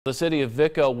The city of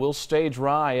Vicco will stay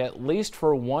dry at least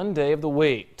for one day of the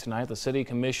week. Tonight, the city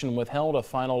commission withheld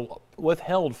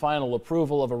final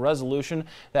approval of a resolution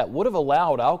that would have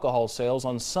allowed alcohol sales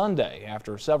on Sunday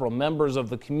after several members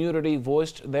of the community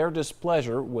voiced their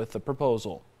displeasure with the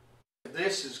proposal.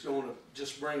 This is going to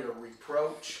just bring a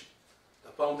reproach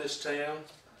upon this town,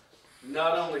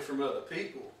 not only from other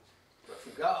people, but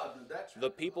from God. The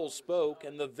people spoke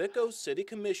and the Vicco City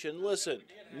Commission listened.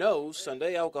 No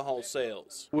Sunday alcohol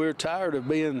sales. We're tired of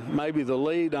being maybe the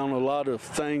lead on a lot of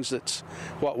things that's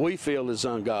what we feel is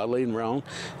ungodly and wrong.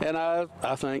 And I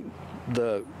thank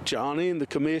Johnny and the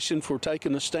commission for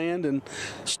taking a stand and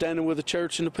standing with the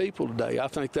church and the people today. I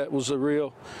think that was a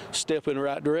real step in the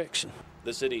right direction.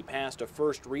 The city passed a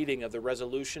first reading of the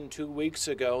resolution 2 weeks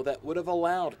ago that would have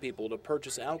allowed people to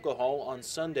purchase alcohol on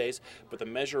Sundays, but the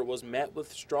measure was met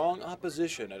with strong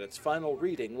opposition at its final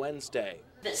reading Wednesday.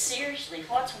 But seriously,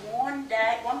 what's one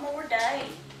more day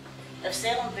of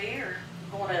selling beer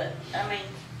going to,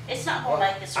 it's not going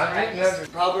to make us right.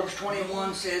 Proverbs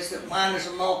 21 says that wine is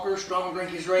a mocker, strong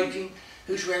drink is raging.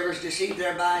 Whosoever is deceived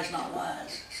thereby is not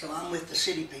wise. So I'm with the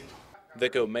city people.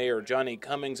 Vicco Mayor Johnny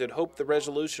Cummings had hoped the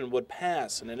resolution would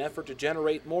pass in an effort to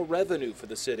generate more revenue for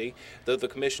the city. Though the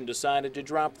commission decided to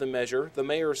drop the measure, the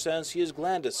mayor says he is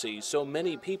glad to see so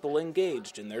many people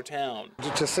engaged in their town.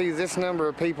 To see this number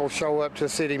of people show up to a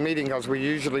city meeting, because we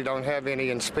usually don't have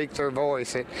any, and speak their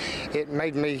voice, it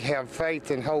made me have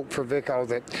faith and hope for Vicco,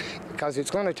 that because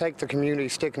it's going to take the community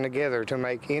sticking together to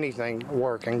make anything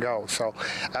work and go. So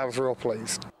I was real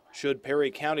pleased. Should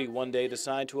Perry County one day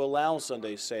decide to allow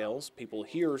Sunday sales, people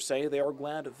here say they are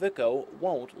glad Vicco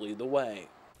won't lead the way.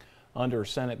 Under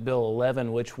Senate Bill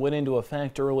 11, which went into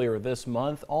effect earlier this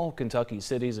month, all Kentucky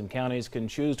cities and counties can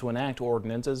choose to enact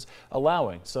ordinances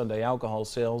allowing Sunday alcohol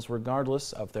sales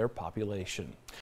regardless of their population.